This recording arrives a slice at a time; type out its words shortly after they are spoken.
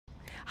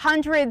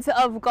Hundreds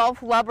of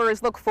golf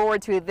lovers look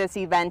forward to this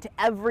event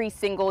every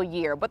single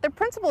year, but the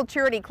Principal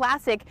Charity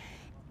Classic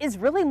is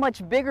really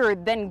much bigger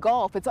than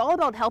golf. It's all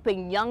about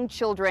helping young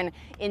children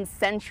in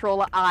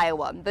central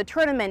Iowa. The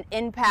tournament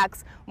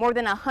impacts more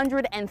than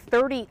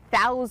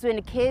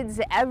 130,000 kids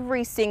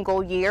every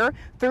single year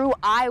through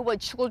Iowa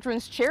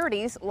children's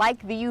charities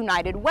like the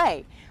United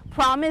Way.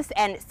 Promise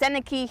and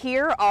Seneca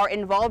here are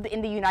involved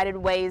in the United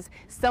Way's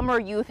Summer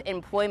Youth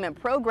Employment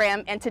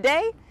Program, and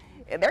today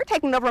they're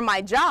taking over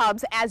my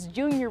jobs as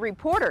junior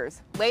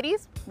reporters.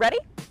 Ladies, ready?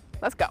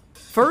 Let's go.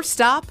 First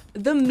stop,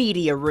 the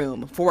media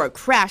room for a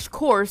crash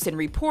course in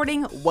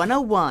reporting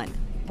 101.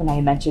 When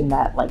I mentioned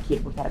that he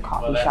had worked at a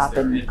coffee shop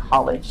in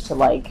college to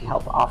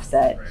help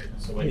offset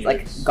his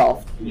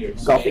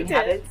golfing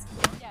habits.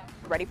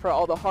 Ready for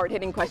all the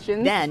hard-hitting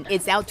questions? Then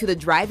it's out to the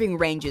driving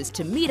ranges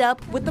to meet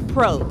up with the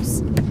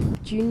pros.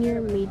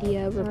 Junior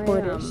media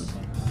reporters.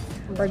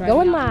 We're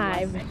going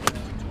live.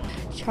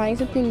 Trying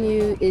something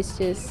new is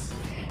just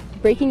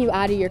breaking you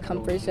out of your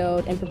comfort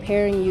zone and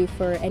preparing you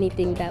for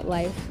anything that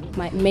life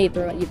may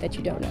throw at you that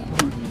you don't know.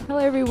 Hello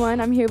everyone,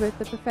 I'm here with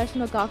the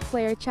professional golf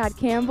player Chad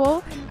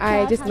Campbell.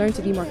 I just learned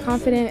to be more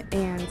confident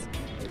and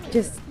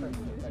just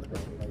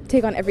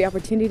take on every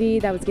opportunity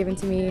that was given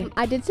to me.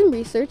 I did some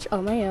research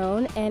on my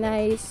own and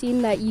I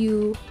seen that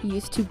you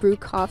used to brew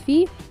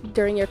coffee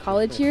during your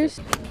college years.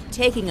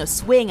 Taking a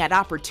swing at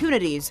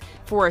opportunities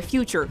for a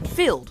future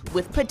filled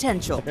with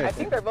potential. I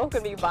think they're both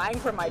going to be vying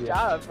for my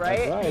job, right?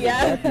 That's right.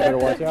 Yeah. Exactly. You better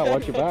watch out,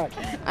 watch your back.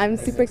 I'm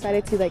super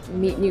excited to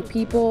meet new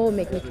people,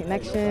 make new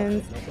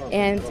connections,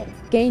 and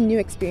gain new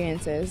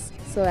experiences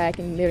so that I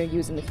can later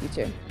use in the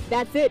future.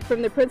 That's it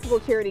from the Principal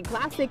Charity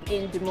Classic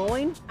in Des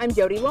Moines. I'm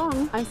Jody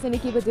Long. I'm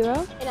Seneca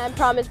Baduro. And I'm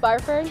Promise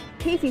Barford.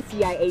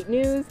 KCCI 8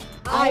 News,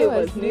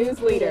 Iowa's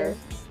news leader.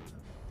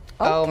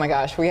 Oh my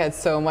gosh, we had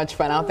so much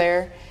fun out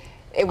there.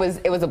 It was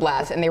a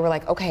blast, and they were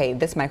like, "Okay,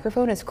 this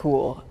microphone is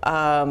cool."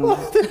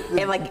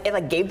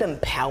 It gave them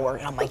power,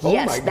 and I'm like,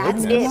 "Yes,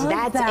 that's it,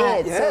 that's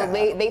it." Yeah. So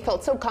they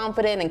felt so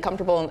confident and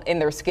comfortable in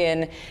their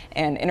skin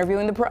and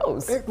interviewing the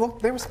pros.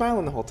 They were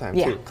smiling the whole time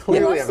too. We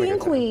Clearly love seeing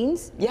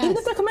queens. Yes. Even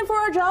if they're coming for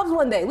our jobs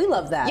one day, we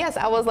love that. Yes,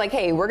 I was like,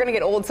 "Hey, we're gonna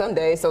get old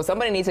someday, so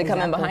somebody needs to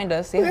come in behind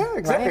us." Yeah,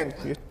 exactly.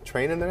 Right? You're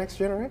training the next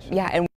generation. Yeah, and